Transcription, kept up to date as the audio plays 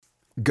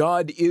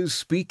God is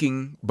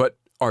speaking, but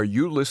are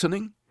you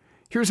listening?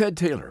 Here's Ed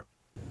Taylor.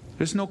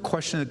 There's no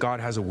question that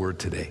God has a word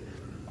today.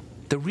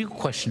 The real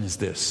question is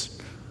this: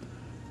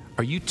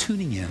 are you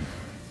tuning in?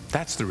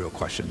 That's the real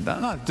question.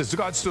 Does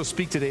God still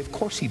speak today? Of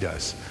course he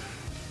does.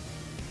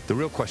 The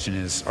real question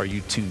is, are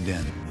you tuned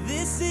in?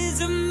 This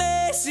is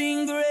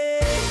amazing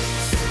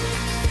grace.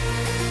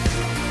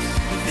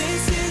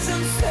 This is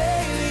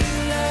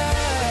unfailing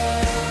love.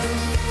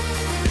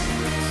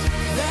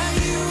 That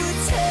you would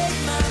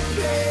take my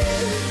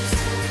place.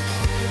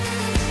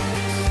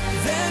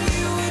 Then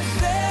you would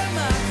bear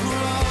my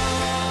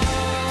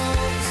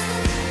cross.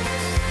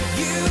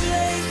 You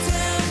laid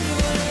down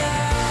your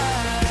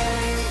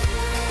life.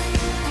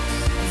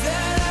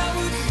 That I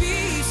would be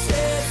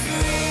set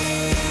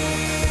free.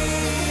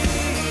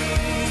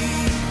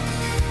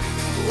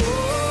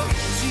 Oh,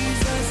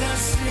 Jesus, I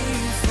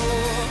sing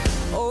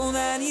for all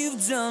that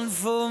you've done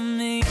for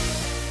me.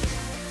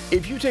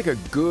 If you take a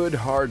good,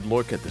 hard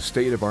look at the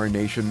state of our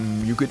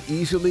nation, you could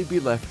easily be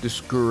left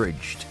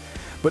discouraged.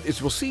 But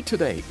as we'll see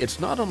today,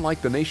 it's not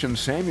unlike the nation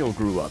Samuel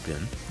grew up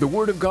in. The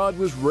Word of God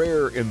was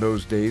rare in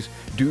those days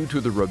due to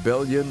the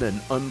rebellion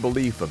and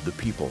unbelief of the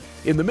people.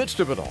 In the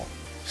midst of it all,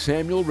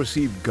 Samuel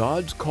received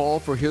God's call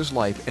for his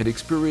life and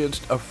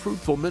experienced a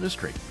fruitful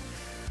ministry.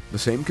 The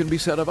same can be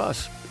said of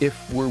us,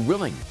 if we're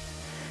willing.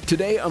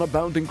 Today on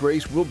Abounding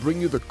Grace, we'll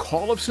bring you the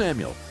call of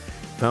Samuel,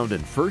 found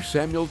in 1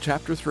 Samuel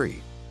chapter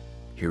 3.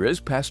 Here is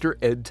Pastor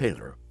Ed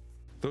Taylor.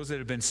 Those that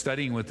have been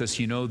studying with us,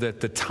 you know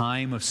that the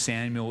time of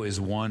Samuel is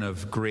one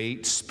of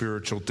great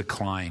spiritual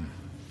decline,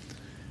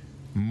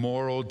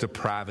 moral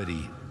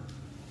depravity.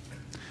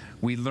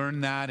 We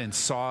learned that and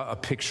saw a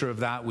picture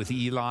of that with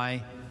Eli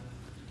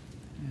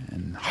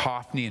and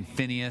Hophni and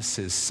Phinehas,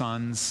 his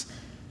sons,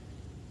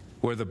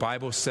 where the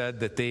Bible said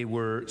that they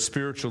were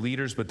spiritual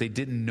leaders, but they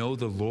didn't know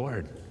the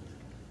Lord.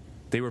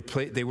 They were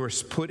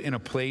put in a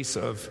place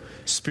of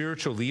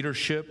spiritual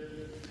leadership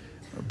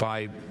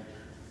by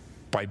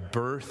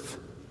birth,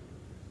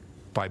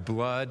 by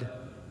blood,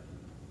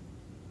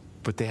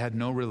 but they had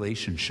no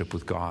relationship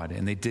with God,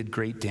 and they did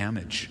great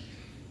damage.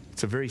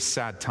 It's a very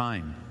sad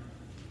time.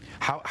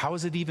 How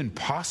is it even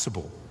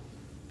possible?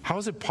 How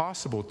is it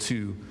possible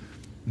to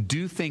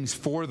do things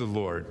for the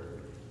Lord,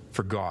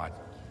 for God,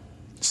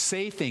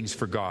 say things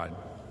for God,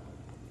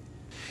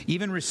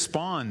 even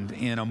respond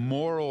in a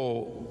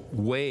moral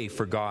way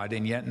for God,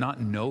 and yet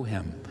not know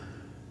Him?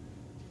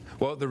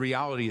 Well, the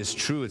reality is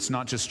true. It's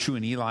not just true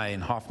in Eli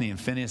and Hophni and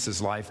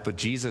Phinehas' life, but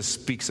Jesus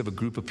speaks of a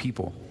group of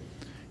people,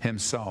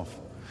 himself,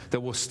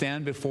 that will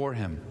stand before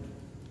him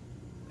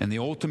in the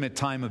ultimate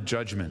time of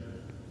judgment.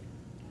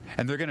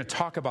 And they're going to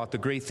talk about the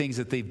great things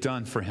that they've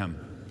done for him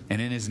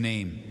and in his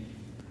name.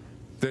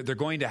 They're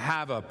going to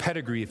have a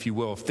pedigree, if you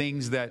will, of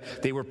things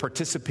that they were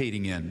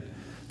participating in.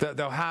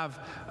 They'll have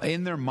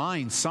in their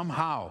mind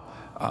somehow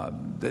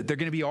they're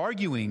going to be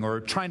arguing or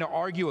trying to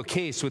argue a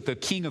case with the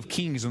King of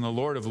Kings and the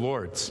Lord of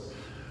Lords.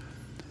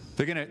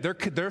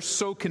 They're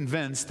so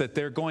convinced that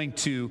they're going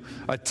to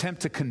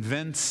attempt to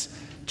convince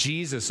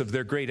Jesus of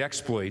their great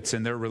exploits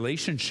and their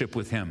relationship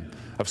with him,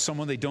 of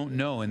someone they don't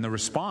know. And the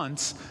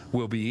response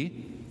will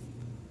be,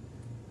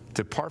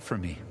 "Depart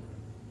from me,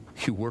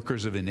 you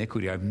workers of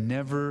iniquity. I've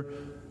never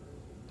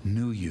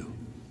knew you.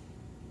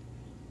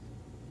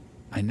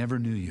 I never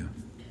knew you.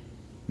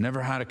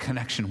 Never had a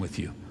connection with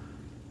you."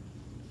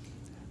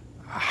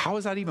 How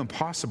is that even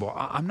possible?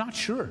 I'm not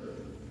sure.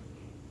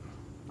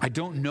 I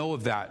don't know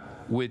of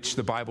that which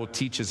the Bible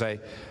teaches. I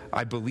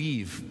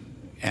believe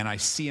and I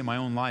see in my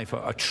own life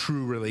a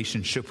true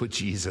relationship with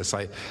Jesus.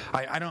 I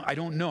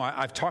don't know.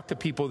 I've talked to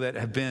people that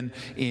have been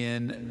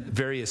in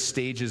various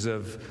stages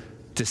of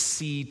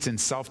deceit and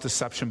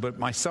self-deception, but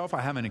myself,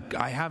 I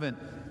haven't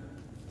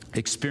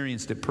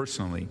experienced it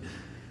personally.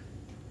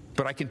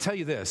 But I can tell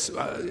you this.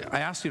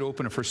 I asked you to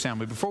open a 1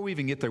 Samuel. Before we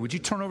even get there, would you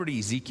turn over to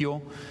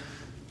Ezekiel?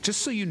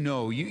 Just so you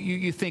know,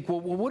 you think, well,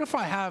 what if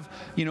I have,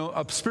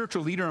 a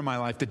spiritual leader in my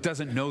life that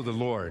doesn't know the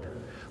Lord?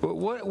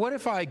 What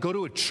if I go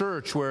to a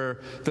church where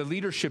the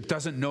leadership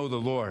doesn't know the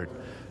Lord?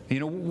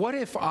 What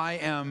if I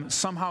am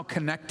somehow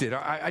connected?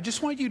 I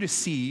just want you to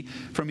see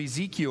from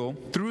Ezekiel,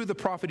 through the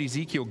prophet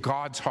Ezekiel,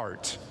 God's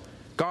heart,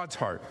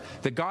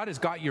 that God has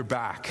got your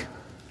back,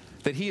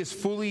 that he is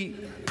fully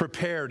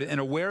prepared and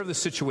aware of the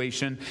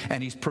situation,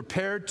 and he's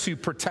prepared to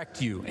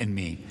protect you and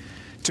me,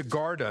 to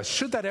guard us,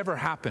 should that ever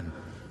happen.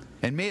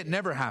 And may it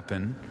never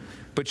happen,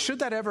 but should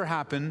that ever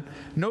happen,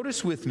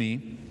 notice with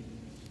me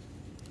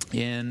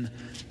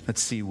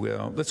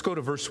let's go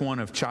to verse 1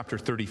 of chapter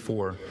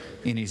 34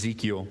 in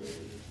Ezekiel.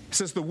 It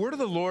says, "The word of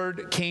the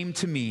Lord came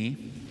to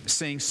me,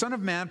 saying, Son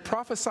of man,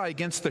 prophesy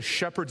against the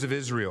shepherds of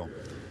Israel.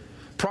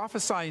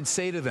 Prophesy and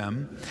say to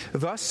them,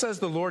 Thus says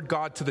the Lord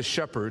God to the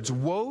shepherds,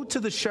 Woe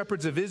to the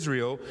shepherds of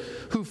Israel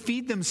who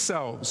feed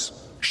themselves.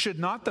 Should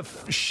not the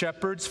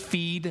shepherds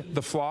feed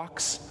the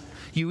flocks?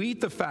 You eat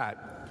the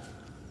fat.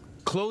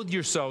 Clothe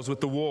yourselves with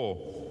the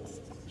wool.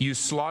 You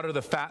slaughter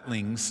the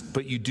fatlings,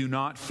 but you do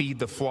not feed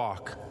the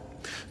flock.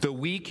 The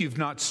weak you've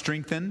not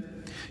strengthened.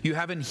 You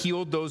haven't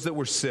healed those that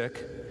were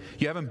sick.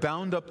 You haven't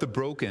bound up the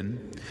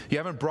broken. You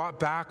haven't brought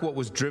back what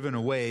was driven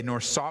away,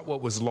 nor sought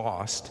what was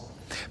lost.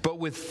 But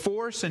with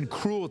force and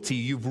cruelty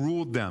you've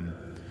ruled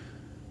them.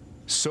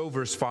 So,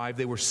 verse 5,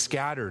 they were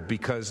scattered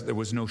because there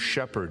was no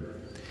shepherd,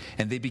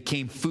 and they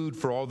became food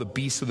for all the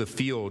beasts of the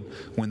field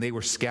when they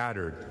were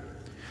scattered.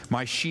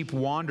 My sheep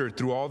wandered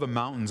through all the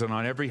mountains and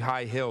on every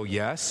high hill,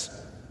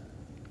 yes.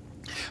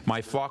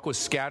 My flock was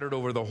scattered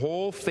over the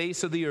whole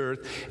face of the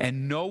earth,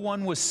 and no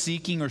one was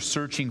seeking or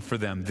searching for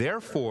them.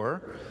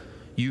 Therefore,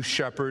 you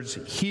shepherds,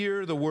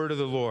 hear the word of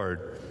the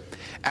Lord.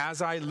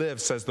 As I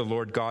live, says the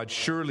Lord God,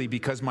 surely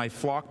because my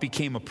flock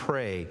became a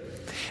prey,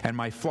 and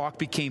my flock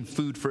became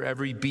food for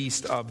every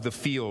beast of the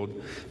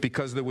field,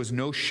 because there was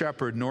no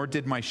shepherd, nor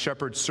did my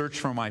shepherds search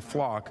for my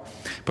flock,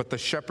 but the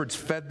shepherds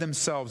fed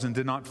themselves and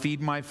did not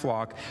feed my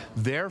flock.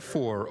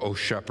 Therefore, O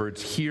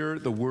shepherds, hear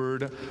the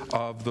word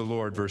of the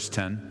Lord. Verse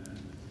 10.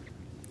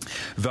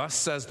 Thus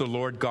says the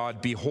Lord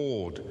God,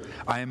 behold,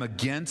 I am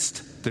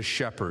against the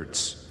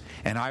shepherds,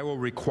 and I will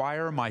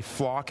require my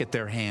flock at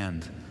their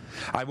hand.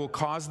 I will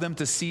cause them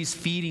to cease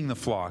feeding the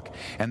flock,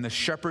 and the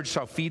shepherds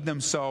shall feed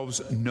themselves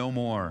no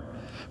more.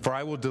 For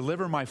I will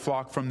deliver my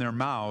flock from their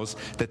mouths,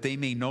 that they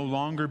may no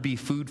longer be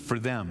food for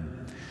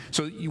them.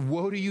 So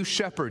woe to you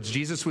shepherds.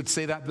 Jesus would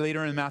say that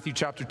later in Matthew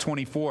chapter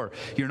 24.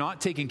 You're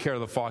not taking care of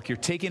the flock. You're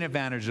taking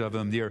advantage of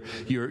them.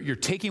 You're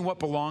taking what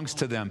belongs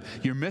to them.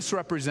 You're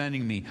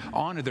misrepresenting me.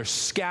 They're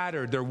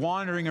scattered. They're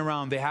wandering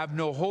around. They have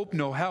no hope,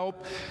 no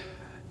help.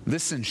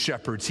 Listen,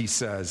 shepherds, he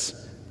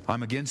says,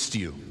 I'm against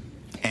you.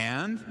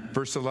 And,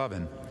 verse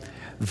 11,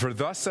 for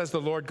thus says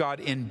the Lord God,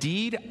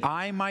 indeed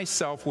I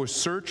myself will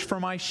search for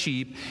my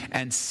sheep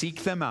and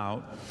seek them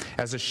out,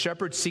 as a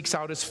shepherd seeks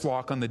out his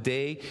flock on the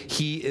day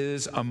he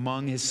is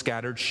among his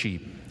scattered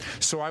sheep.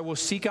 So I will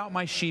seek out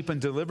my sheep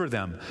and deliver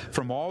them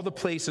from all the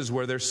places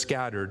where they're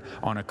scattered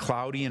on a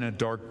cloudy and a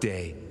dark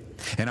day.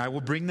 And I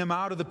will bring them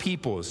out of the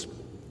peoples.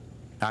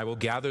 I will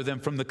gather them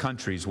from the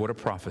countries. What a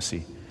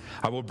prophecy.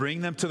 I will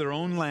bring them to their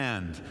own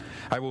land.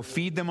 I will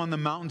feed them on the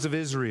mountains of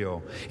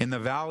Israel, in the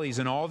valleys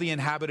and all the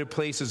inhabited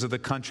places of the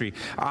country.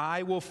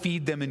 I will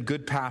feed them in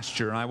good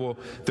pasture, and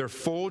their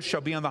fold shall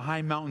be on the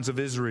high mountains of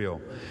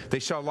Israel. They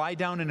shall lie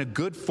down in a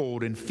good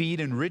fold and feed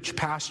in rich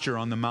pasture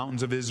on the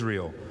mountains of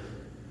Israel.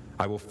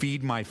 I will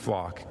feed my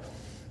flock,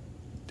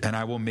 and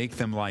I will make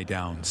them lie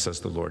down, says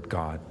the Lord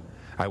God.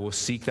 I will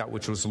seek that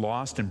which was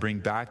lost and bring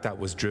back that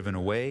was driven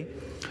away,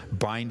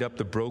 bind up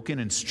the broken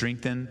and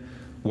strengthen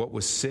what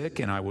was sick,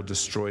 and I will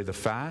destroy the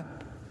fat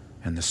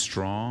and the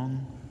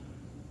strong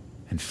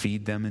and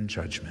feed them in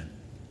judgment.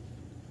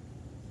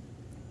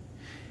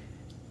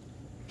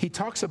 He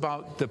talks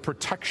about the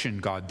protection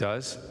God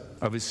does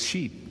of his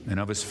sheep and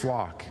of his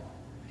flock,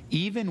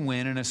 even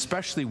when and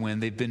especially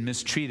when they've been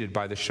mistreated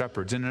by the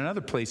shepherds. In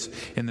another place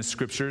in the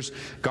scriptures,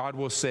 God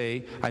will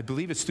say, I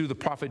believe it's through the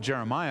prophet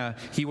Jeremiah,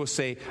 he will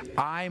say,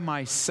 I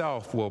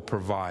myself will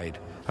provide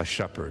a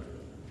shepherd.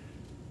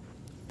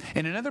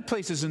 And in other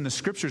places in the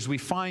scriptures, we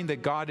find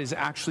that God is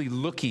actually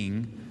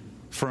looking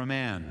for a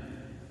man.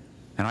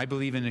 And I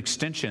believe in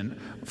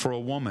extension for a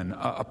woman,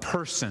 a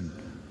person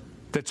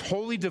that's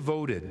wholly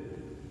devoted,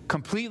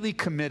 completely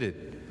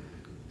committed,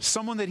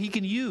 someone that he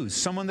can use,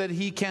 someone that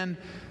he can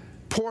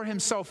pour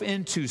himself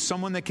into,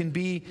 someone that can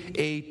be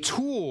a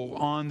tool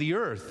on the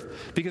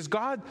earth. Because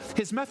God,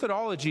 his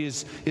methodology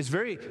is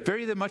very,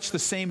 very much the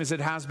same as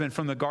it has been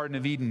from the Garden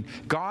of Eden.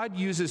 God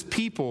uses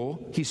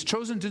people, he's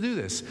chosen to do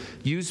this,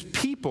 use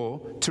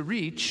people to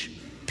reach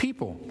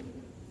people.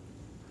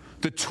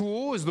 The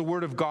tool is the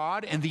Word of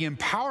God, and the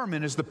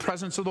empowerment is the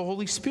presence of the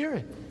Holy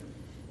Spirit.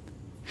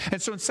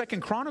 And so in 2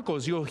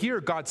 Chronicles, you'll hear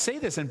God say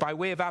this, and by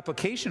way of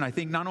application, I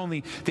think not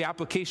only the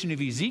application of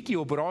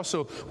Ezekiel, but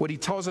also what he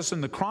tells us in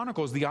the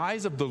Chronicles, the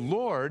eyes of the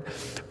Lord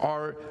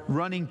are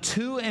running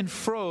to and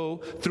fro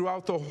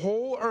throughout the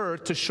whole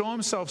earth to show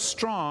himself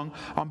strong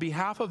on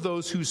behalf of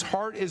those whose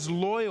heart is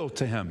loyal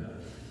to him.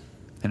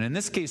 And in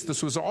this case,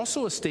 this was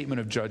also a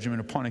statement of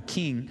judgment upon a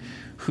king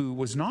who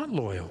was not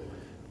loyal,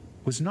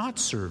 was not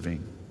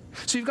serving.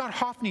 So you've got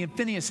Hophni and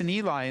Phinehas and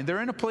Eli, and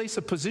they're in a place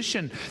of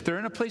position. They're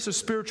in a place of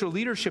spiritual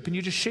leadership, and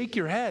you just shake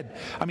your head.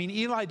 I mean,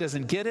 Eli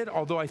doesn't get it,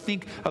 although I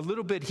think a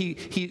little bit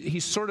he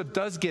sort of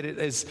does get it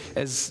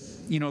as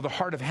you know, the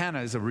heart of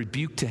Hannah is a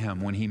rebuke to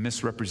him when he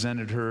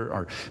misrepresented her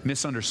or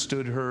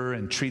misunderstood her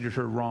and treated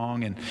her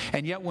wrong.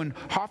 And yet when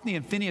Hophni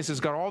and Phinehas has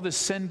got all this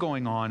sin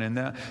going on, and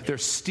they're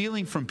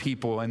stealing from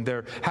people, and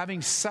they're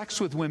having sex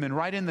with women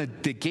right in the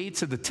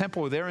gates of the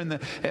temple,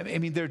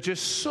 they're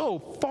just so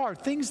far,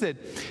 things that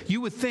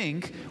you would think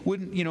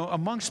wouldn't,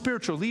 among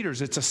spiritual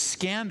leaders, it's a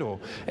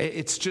scandal.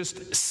 It's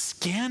just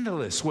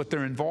scandalous what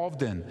they're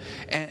involved in.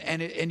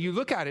 And you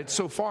look at it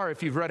so far,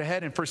 if you've read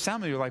ahead in 1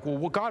 Samuel, you're like,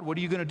 well, God, what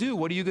are you going to do?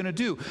 What are you going to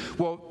do?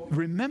 Well,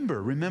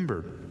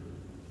 remember,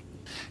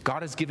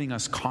 God is giving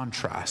us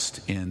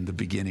contrast in the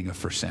beginning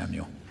of 1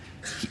 Samuel.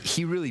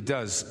 He really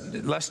does,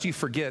 lest you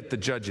forget the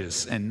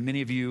Judges, and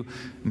many of you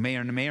may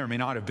or may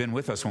not have been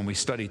with us when we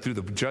studied through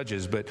the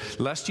Judges, but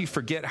lest you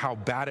forget how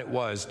bad it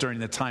was during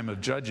the time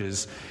of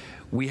Judges,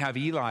 We have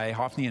Eli,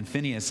 Hophni, and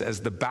Phinehas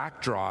as the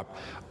backdrop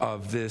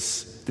of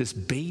this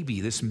baby,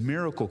 this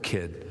miracle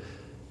kid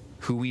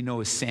who we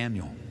know as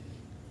Samuel.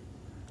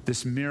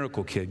 This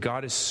miracle kid.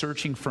 God is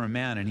searching for a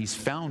man, and he's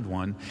found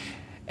one.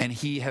 And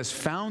he has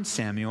found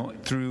Samuel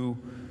through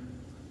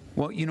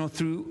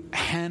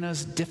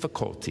Hannah's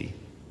difficulty,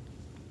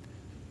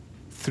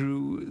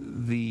 through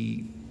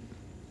the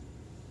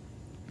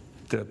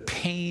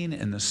pain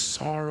and the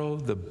sorrow,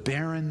 the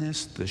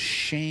barrenness, the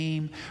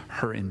shame,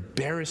 her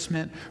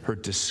embarrassment, her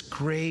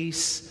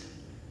disgrace.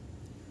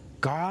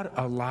 God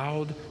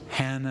allowed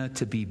Hannah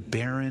to be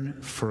barren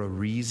for a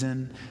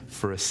reason,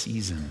 for a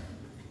season.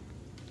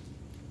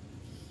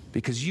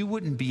 Because you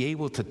wouldn't be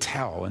able to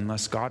tell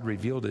unless God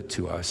revealed it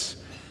to us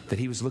that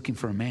he was looking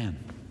for a man.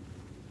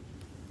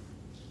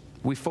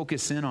 We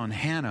focus in on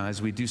Hannah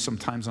as we do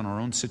sometimes on our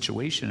own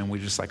situation, and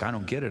we're just like, I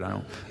don't get it.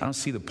 I don't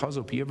see the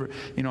puzzle.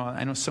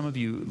 I know some of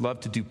you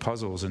love to do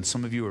puzzles, and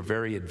some of you are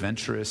very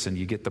adventurous, and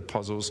you get the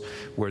puzzles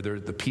where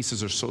the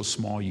pieces are so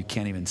small you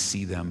can't even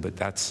see them,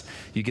 but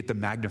you get the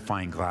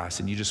magnifying glass,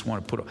 and you just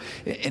want to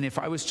and if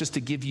I was just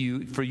to give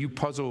you, for you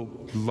puzzle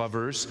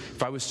lovers,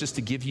 if I was just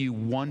to give you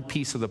one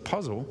piece of the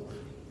puzzle,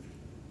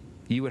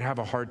 you would have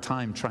a hard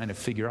time trying to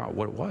figure out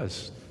what it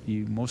was.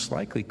 You most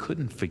likely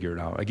couldn't figure it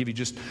out. I give you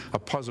just a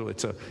puzzle.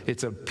 It's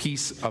a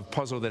piece of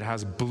puzzle that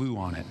has blue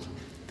on it.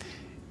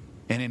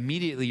 And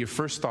immediately your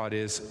first thought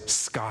is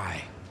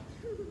sky.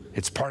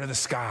 It's part of the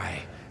sky.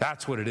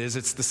 That's what it is.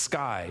 It's the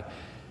sky.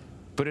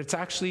 But it's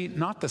actually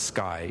not the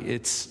sky.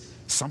 It's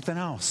something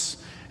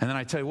else. And then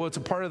I tell you, well, it's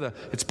part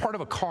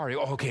of a car.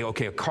 Oh,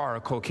 okay, a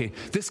car, okay,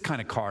 this kind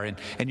of car.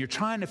 And you're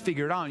trying to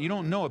figure it out. And you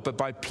don't know it, but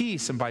by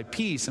piece and by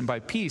piece and by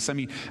piece. I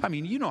mean,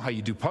 you know how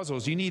you do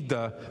puzzles. You need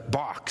the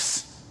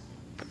box.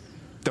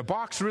 The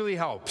box really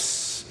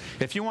helps.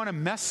 If you want to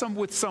mess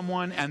with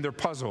someone and their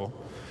puzzle,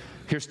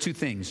 here's two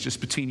things, just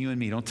between you and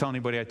me. Don't tell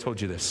anybody I told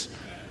you this.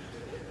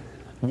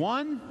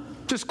 One,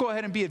 just go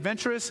ahead and be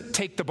adventurous.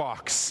 Take the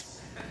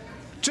box.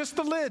 Just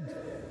the lid.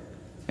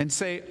 And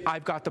say,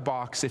 I've got the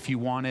box. If you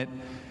want it,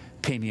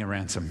 pay me a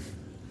ransom.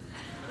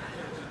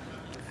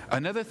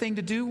 Another thing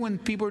to do when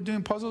people are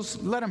doing puzzles,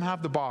 let them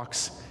have the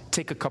box.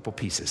 Take a couple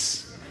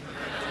pieces.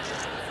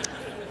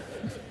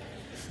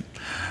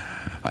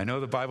 I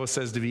know the Bible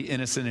says to be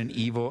innocent and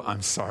evil.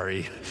 I'm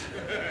sorry.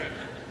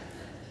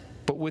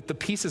 But with the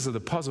pieces of the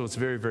puzzle, it's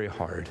very, very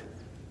hard.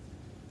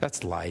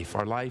 That's life.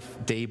 Our life,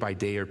 day by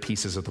day, are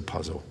pieces of the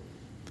puzzle.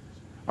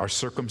 Our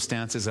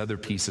circumstances, other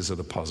pieces of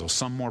the puzzle,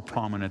 some more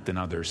prominent than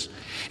others.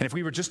 And if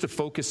we were just to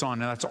focus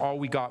on, and that's all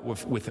we got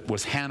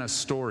was Hannah's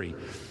story.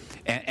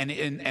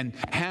 And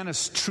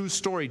Hannah's true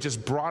story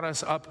just brought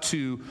us up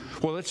to,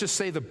 well, let's just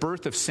say the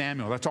birth of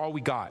Samuel. That's all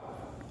we got.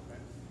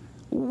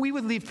 We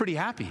would leave pretty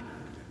happy.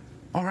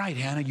 All right,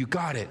 Hannah, you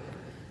got it.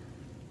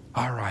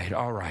 All right.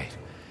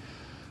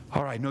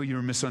 I know you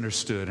were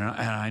misunderstood, and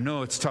I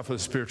know it's tough with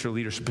spiritual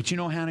leadership, but you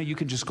know, Hannah, you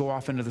can just go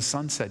off into the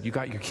sunset. You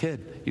got your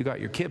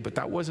kid, but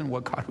that wasn't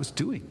what God was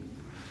doing.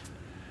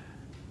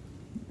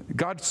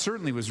 God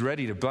certainly was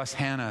ready to bless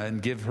Hannah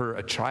and give her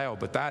a child,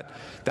 but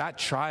that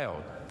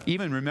child,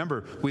 even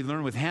remember, we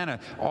learned with Hannah,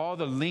 all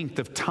the length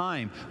of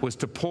time was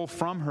to pull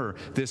from her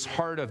this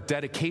heart of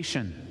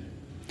dedication.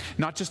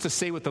 Not just to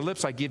say with the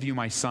lips, I give you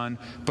my son,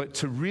 but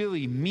to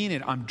really mean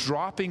it. I'm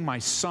dropping my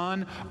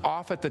son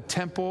off at the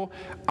temple.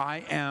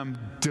 I am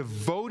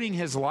devoting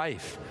his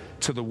life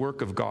to the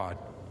work of God.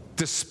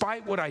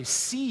 Despite what I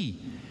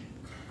see,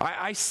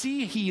 I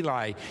see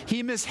Eli.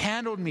 He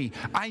mishandled me.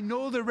 I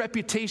know the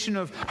reputation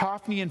of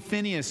Hophni and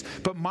Phinehas,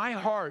 but my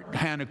heart,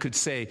 Hannah could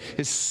say,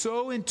 is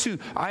so in tune.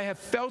 I have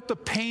felt the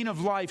pain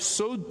of life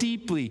so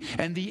deeply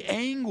and the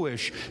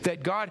anguish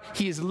that God,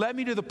 he has led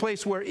me to the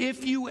place where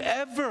if you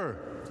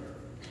ever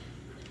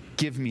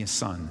give me a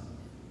son,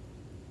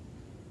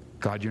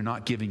 God, you're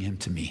not giving him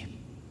to me.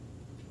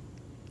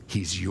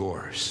 He's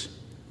yours.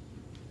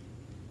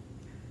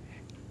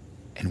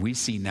 And we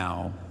see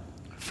now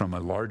from a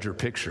larger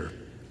picture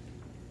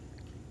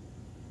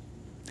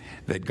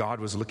that God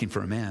was looking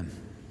for a man.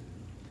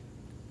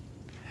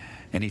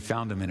 And he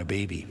found him in a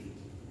baby.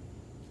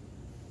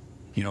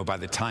 You know, by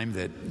the time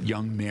that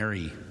young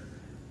Mary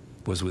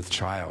was with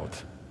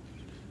child,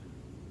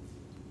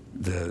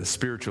 the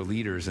spiritual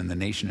leaders in the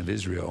nation of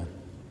Israel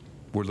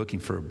were looking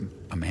for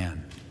a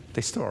man.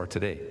 They still are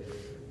today.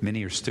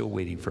 Many are still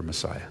waiting for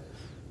Messiah.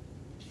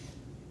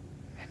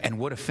 And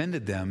what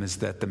offended them is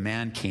that the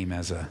man came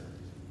as a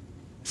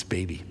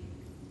baby.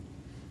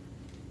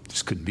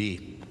 Just couldn't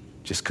be.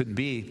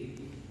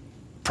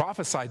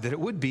 Prophesied that it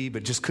would be,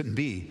 but just couldn't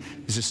be.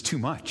 It's just too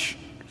much.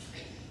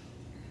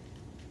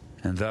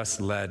 And thus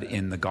led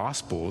in the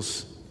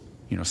Gospels,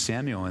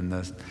 Samuel, and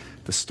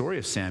the story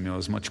of Samuel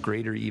is much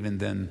greater even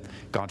than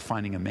God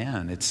finding a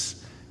man.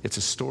 It's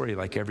a story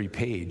like every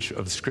page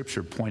of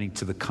Scripture pointing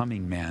to the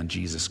coming man,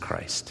 Jesus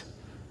Christ.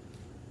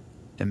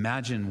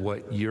 Imagine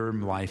what your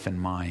life and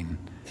mine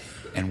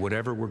and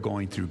whatever we're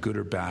going through, good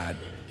or bad,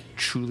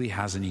 truly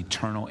has an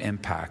eternal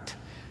impact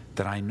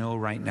that I know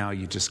right now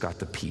you just got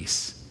the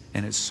piece.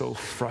 And it's so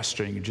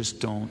frustrating. You just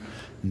don't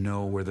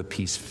know where the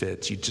piece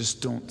fits. You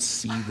just don't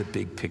see the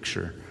big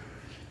picture.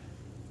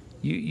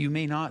 You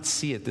may not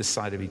see it this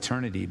side of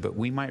eternity, but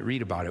we might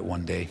read about it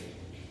one day.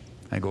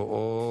 I go,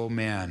 oh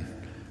man,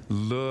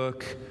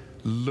 look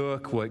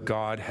what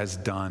God has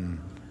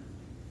done.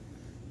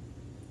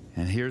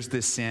 And here's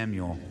this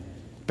Samuel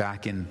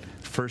back in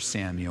 1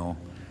 Samuel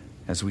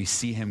as we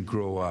see him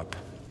grow up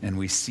and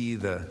we see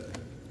the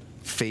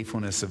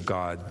faithfulness of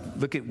God.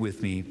 Look at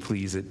with me,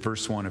 please, at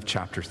verse 1 of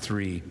chapter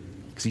 3,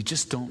 because you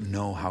just don't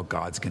know how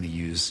God's going to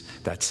use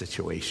that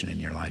situation in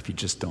your life. You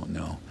just don't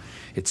know.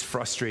 It's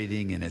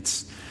frustrating and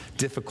it's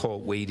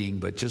difficult waiting,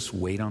 but just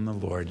wait on the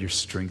Lord. Your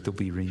strength will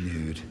be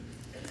renewed.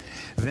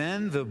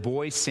 Then the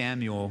boy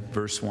Samuel,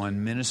 verse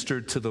 1,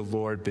 ministered to the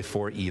Lord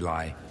before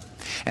Eli.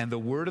 And the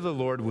word of the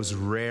Lord was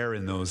rare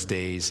in those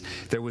days.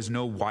 There was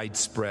no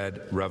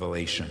widespread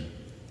revelation.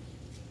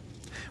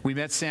 We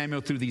met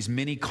Samuel through these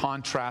many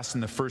contrasts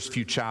in the first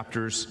few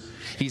chapters.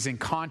 He's in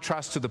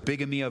contrast to the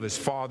bigamy of his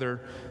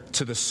father,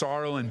 to the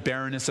sorrow and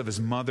barrenness of his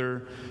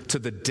mother, to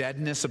the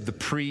deadness of the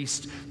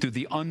priest, through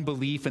the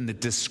unbelief and the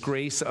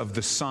disgrace of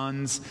the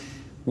sons.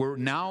 We're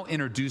now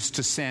introduced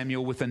to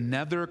Samuel with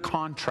another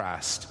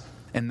contrast,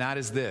 and that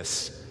is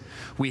this.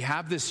 We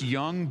have this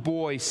young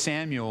boy,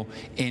 Samuel,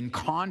 in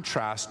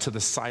contrast to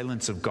the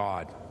silence of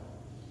God.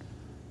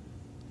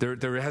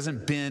 There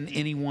hasn't been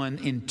anyone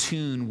in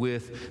tune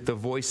with the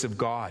voice of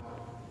God.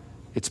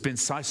 It's been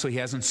silent, so he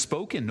hasn't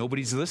spoken.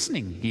 Nobody's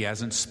listening. He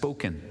hasn't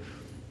spoken.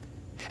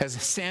 As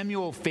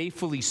Samuel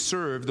faithfully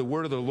served, the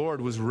word of the Lord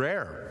was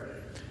rare.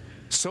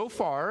 So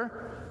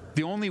far,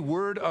 the only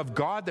word of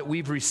God that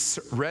we've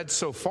read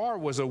so far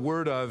was a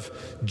word of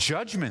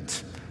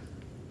judgment.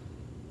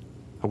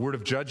 A word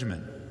of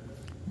judgment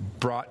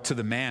brought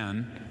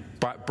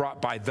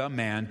by the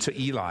man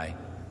to Eli.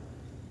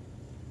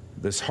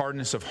 This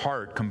hardness of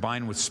heart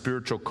combined with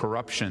spiritual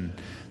corruption,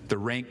 the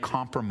rank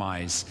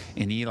compromise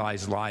in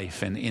Eli's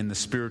life and in the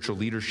spiritual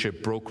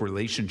leadership broke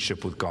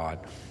relationship with God.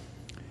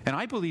 And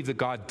I believe that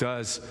God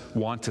does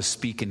want to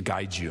speak and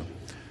guide you.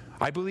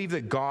 I believe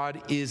that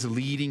God is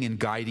leading and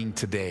guiding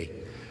today.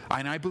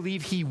 And I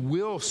believe he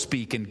will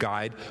speak and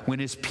guide when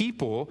his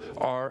people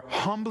are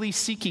humbly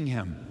seeking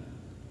him,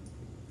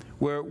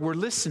 where we're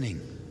listening,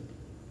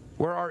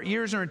 where our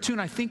ears are in tune.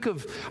 I think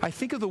of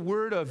the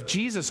word of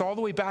Jesus all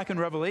the way back in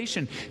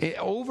Revelation,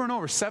 over and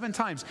over, 7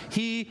 times.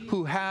 He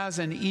who has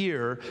an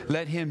ear,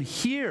 let him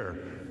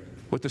hear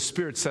what the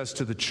Spirit says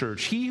to the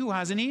church. He who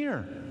has an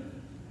ear.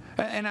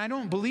 And I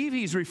don't believe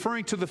he's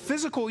referring to the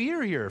physical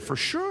ear here, for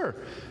sure.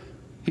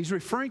 He's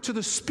referring to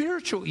the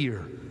spiritual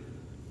ear.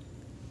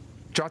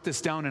 Jot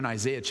this down in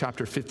Isaiah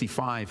chapter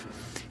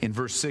 55. In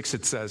verse 6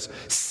 it says,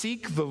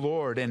 "Seek the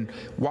Lord, and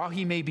while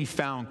he may be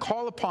found,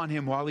 call upon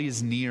him while he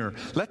is near.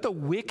 Let the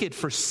wicked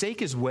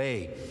forsake his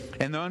way,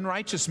 and the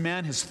unrighteous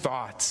man his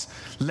thoughts.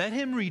 Let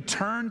him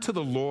return to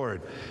the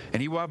Lord,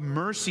 and he will have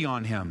mercy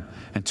on him,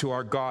 and to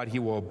our God he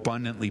will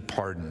abundantly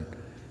pardon."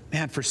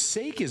 Man,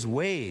 forsake his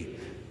way,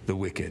 the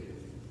wicked.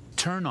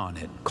 Turn on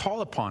it.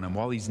 Call upon him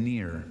while he's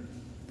near.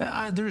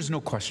 There is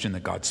no question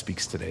that God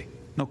speaks today.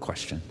 No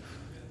question.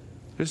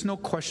 There's no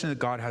question that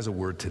God has a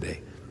word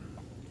today.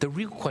 The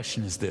real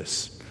question is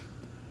this.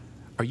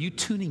 Are you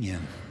tuning in?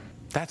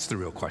 That's the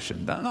real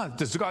question.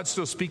 Does God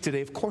still speak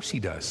today? Of course he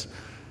does.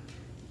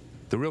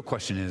 The real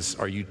question is,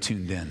 are you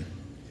tuned in?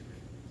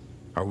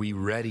 Are we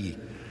ready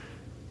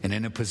and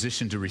in a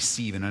position to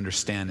receive and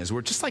understand? As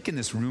we're just like in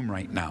this room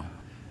right now.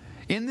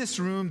 In this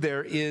room,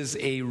 there is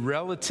a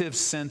relative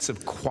sense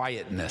of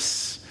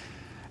quietness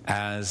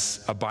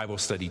as a Bible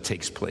study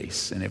takes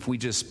place. And if we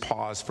just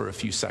pause for a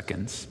few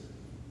seconds.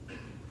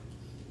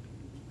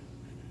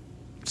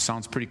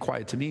 Sounds pretty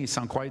quiet to me.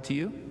 Sound quiet to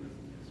you?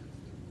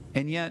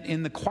 And yet,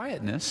 in the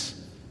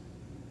quietness,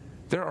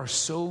 there are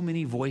so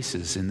many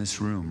voices in this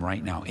room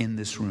right now. In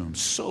this room,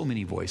 so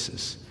many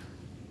voices.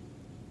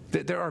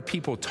 There are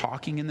people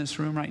talking in this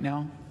room right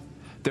now.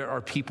 There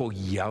are people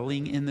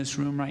yelling in this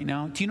room right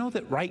now. Do you know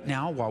that right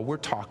now, while we're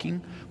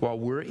talking, while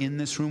we're in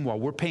this room, while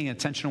we're paying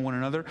attention to one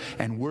another,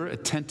 and we're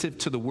attentive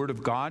to the Word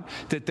of God,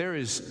 that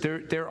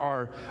there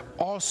are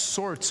all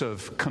sorts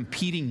of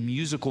competing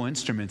musical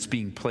instruments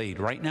being played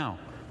right now,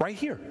 right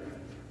here,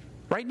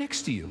 right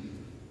next to you.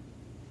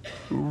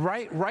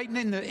 Right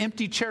in the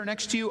empty chair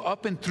next to you,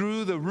 up and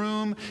through the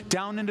room,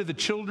 down into the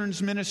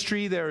children's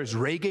ministry, there is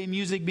reggae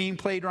music being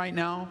played right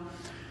now.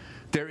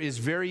 There is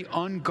very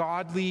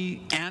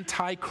ungodly,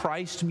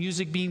 anti-Christ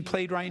music being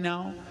played right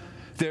now.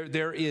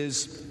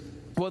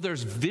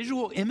 There's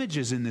visual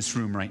images in this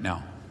room right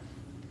now.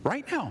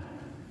 Right now.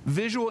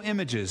 Visual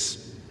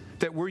images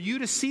that were you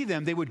to see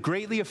them, they would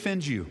greatly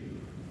offend you.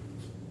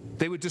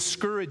 They would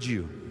discourage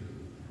you.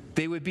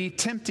 They would be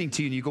tempting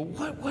to you. And you go,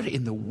 what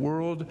in the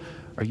world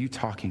are you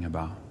talking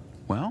about?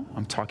 Well,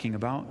 I'm talking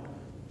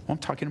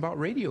about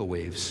radio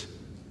waves.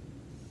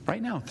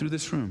 Right now, through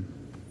this room.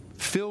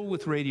 Filled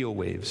with radio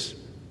waves.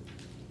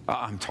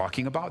 I'm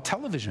talking about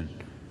television.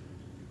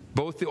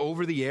 Both the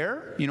over the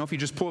air, if you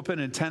just pull up an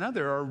antenna,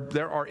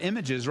 there are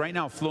images right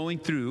now flowing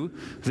through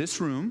this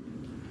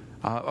room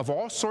of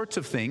all sorts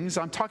of things.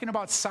 I'm talking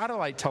about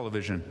satellite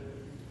television.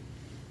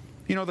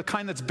 You know, the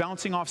kind that's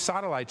bouncing off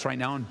satellites right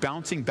now and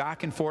bouncing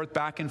back and forth.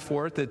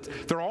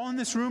 They're all in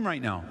this room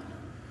right now.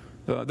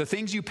 The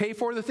things you pay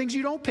for, the things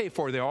you don't pay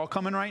for, they're all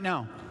coming right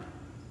now,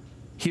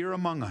 here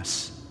among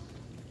us.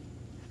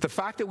 The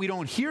fact that we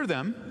don't hear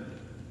them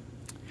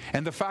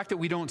and the fact that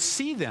we don't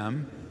see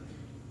them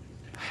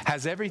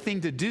has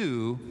everything to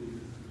do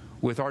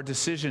with our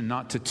decision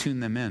not to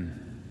tune them in.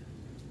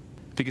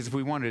 Because if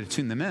we wanted to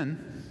tune them in,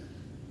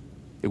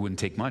 it wouldn't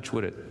take much,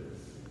 would it?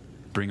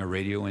 Bring a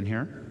radio in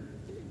here,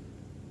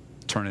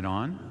 turn it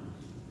on,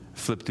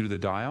 flip through the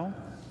dial,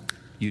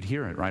 you'd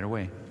hear it right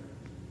away.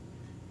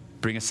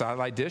 Bring a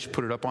satellite dish,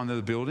 put it up onto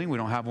the building. We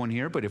don't have one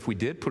here, but if we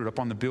did, put it up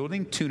on the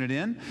building, tune it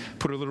in,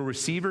 put a little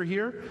receiver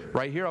here,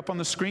 right here up on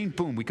the screen,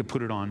 boom, we could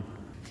put it on.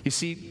 You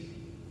see,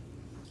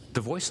 the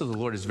voice of the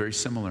Lord is very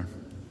similar.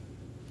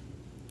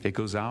 It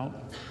goes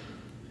out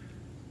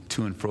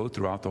to and fro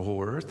throughout the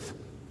whole earth.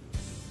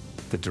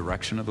 The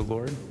direction of the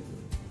Lord,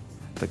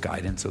 the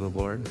guidance of the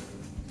Lord.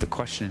 The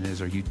question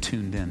is, are you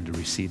tuned in to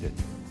receive it?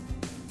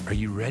 Are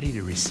you ready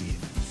to receive?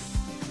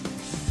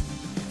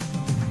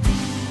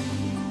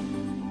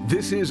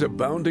 This is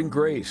Abounding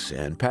Grace,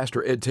 and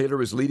Pastor Ed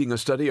Taylor is leading a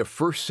study of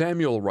 1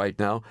 Samuel right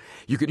now.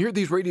 You can hear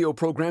these radio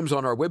programs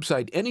on our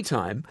website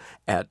anytime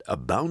at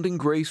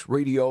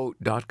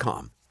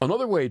aboundinggraceradio.com.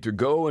 Another way to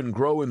go and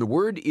grow in the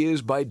Word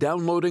is by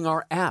downloading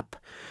our app.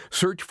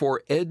 Search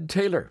for Ed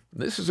Taylor.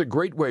 This is a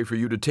great way for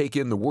you to take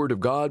in the Word of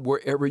God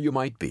wherever you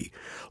might be.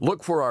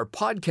 Look for our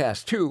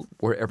podcast, too,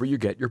 wherever you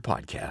get your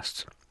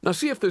podcasts. Now,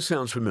 see if this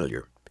sounds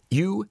familiar.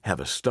 You have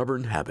a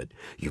stubborn habit.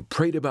 You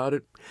prayed about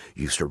it,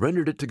 you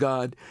surrendered it to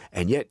God,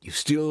 and yet you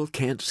still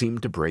can't seem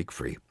to break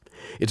free.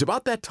 It's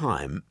about that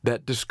time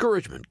that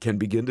discouragement can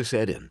begin to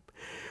set in.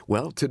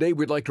 Well, today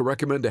we'd like to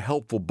recommend a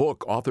helpful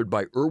book authored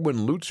by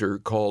Erwin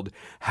Lutzer called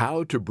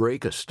How to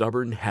Break a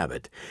Stubborn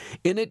Habit.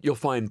 In it, you'll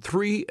find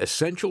 3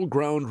 essential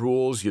ground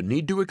rules you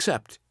need to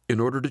accept in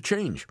order to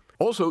change.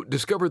 Also,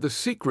 discover the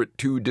secret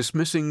to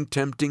dismissing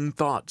tempting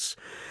thoughts.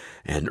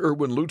 And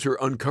Erwin Lutzer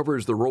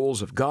uncovers the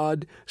roles of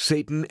God,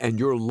 Satan, and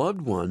your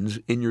loved ones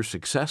in your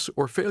success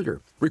or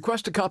failure.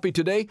 Request a copy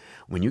today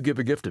when you give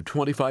a gift of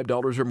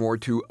 $25 or more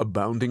to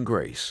Abounding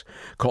Grace.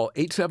 Call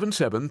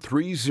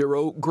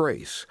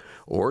 877-30-GRACE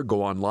or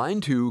go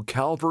online to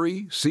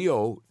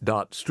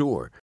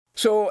calvaryco.store.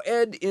 So,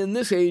 Ed, in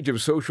this age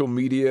of social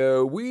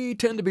media, we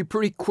tend to be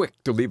pretty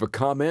quick to leave a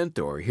comment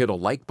or hit a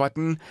like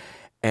button,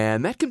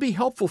 and that can be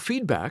helpful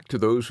feedback to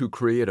those who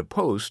create a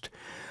post.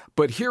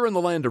 But here in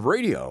the land of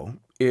radio,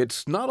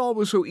 it's not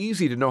always so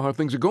easy to know how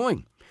things are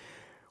going.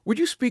 Would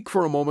you speak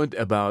for a moment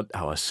about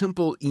how a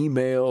simple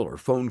email or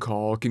phone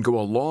call can go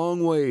a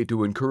long way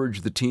to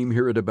encourage the team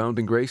here at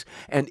Abounding Grace,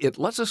 and it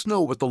lets us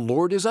know what the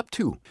Lord is up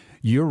to?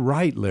 You're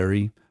right,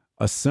 Larry.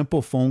 A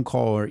simple phone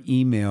call or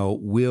email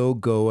will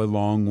go a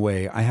long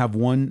way. I have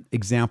one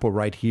example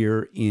right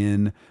here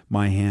in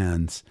my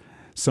hands.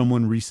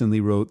 Someone recently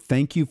wrote,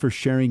 "Thank you for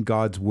sharing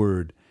God's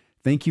word.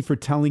 Thank you for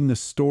telling the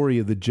story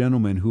of the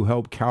gentleman who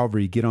helped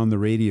Calvary get on the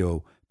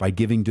radio by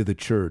giving to the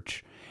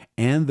church,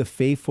 and the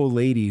faithful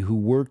lady who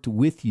worked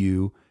with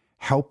you,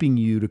 helping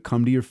you to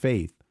come to your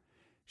faith.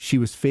 She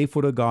was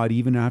faithful to God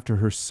even after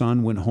her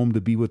son went home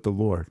to be with the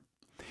Lord.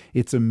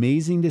 It's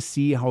amazing to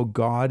see how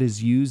God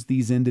has used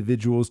these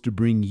individuals to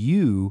bring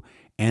you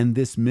and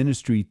this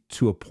ministry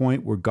to a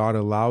point where God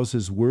allows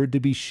His word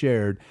to be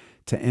shared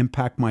to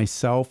impact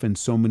myself and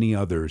so many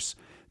others.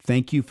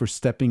 Thank you for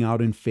stepping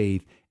out in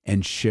faith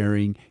and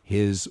sharing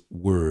His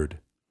word."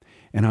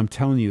 And I'm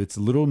telling you, it's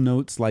little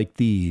notes like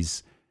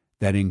these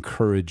that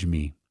encourage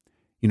me.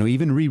 You know,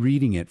 even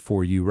rereading it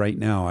for you right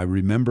now, I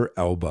remember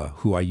Elba,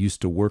 who I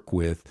used to work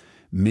with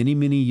many,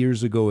 many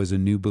years ago as a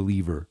new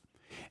believer.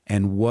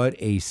 And what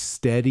a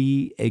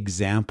steady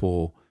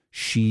example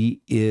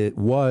she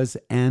was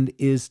and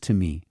is to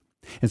me.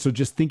 And so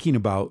just thinking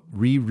about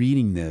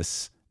rereading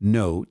this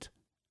note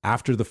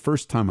after the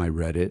first time I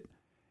read it,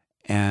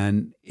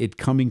 and it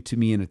coming to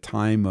me in a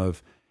time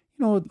of,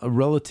 a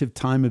relative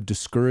time of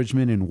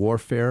discouragement and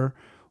warfare,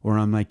 where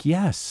I'm like,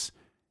 yes,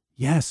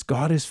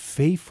 God is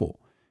faithful.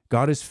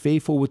 God is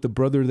faithful with the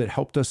brother that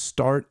helped us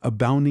start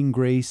Abounding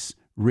Grace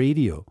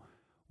Radio.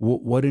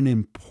 What an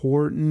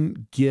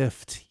important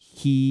gift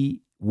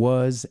he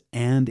was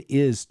and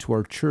is to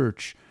our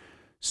church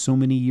so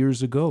many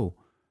years ago.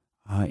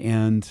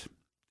 And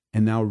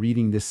now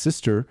reading this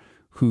sister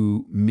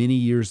who many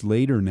years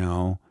later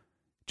now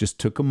just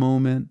took a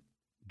moment,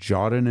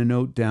 jotted a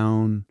note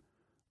down,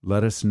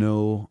 let us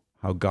know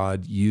how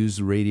God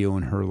used radio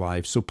in her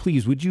life. So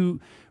please, would you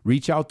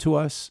reach out to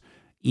us,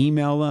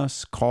 email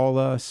us, call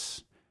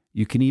us.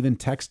 You can even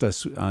text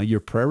us your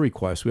prayer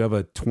requests. We have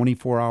a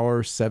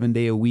 24-hour,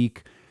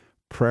 7-day-a-week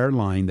prayer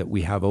line that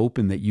we have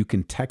open that you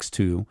can text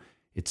to.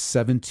 It's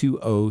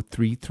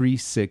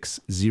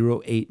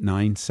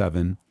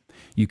 720-336-0897.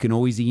 You can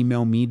always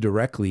email me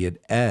directly at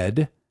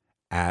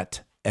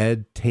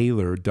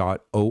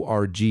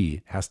ed@edtaylor.org.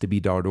 It has to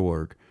be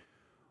 .org.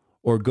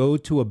 Or go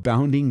to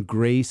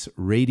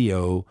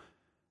aboundinggraceradio.com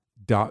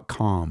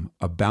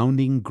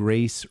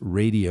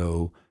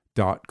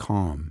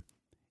aboundinggraceradio.com.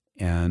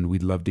 And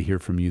we'd love to hear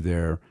from you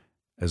there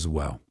as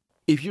well.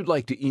 If you'd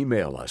like to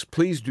email us,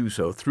 please do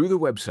so through the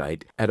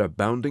website at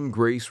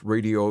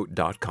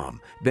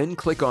aboundinggraceradio.com. Then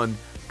click on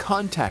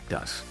Contact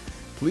Us.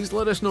 Please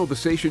let us know the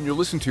station you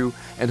listen to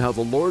and how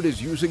the Lord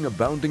is using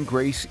Abounding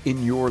Grace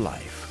in your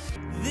life.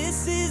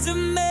 This is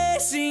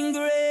amazing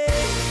grace.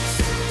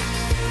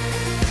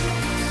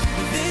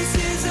 This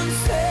is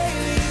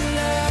unfailing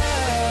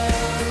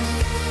love.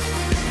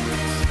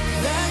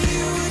 That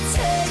you would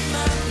take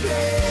my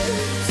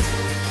place.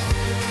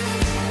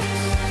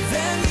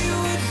 That you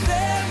would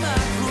bear my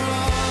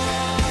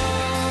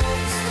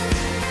cross.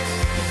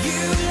 You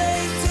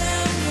laid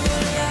down your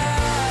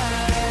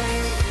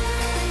life.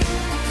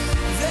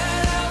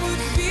 That I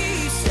would be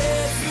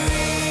set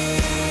free.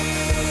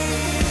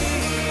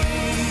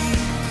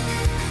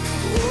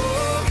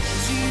 Oh,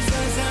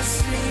 Jesus, I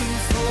sing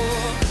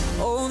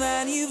for all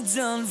that you've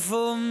done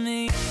for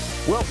me.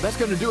 Well, that's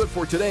going to do it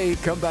for today.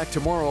 Come back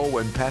tomorrow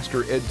when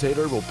Pastor Ed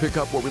Taylor will pick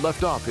up where we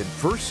left off in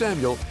 1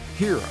 Samuel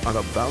here on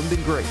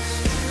Abounding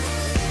Grace.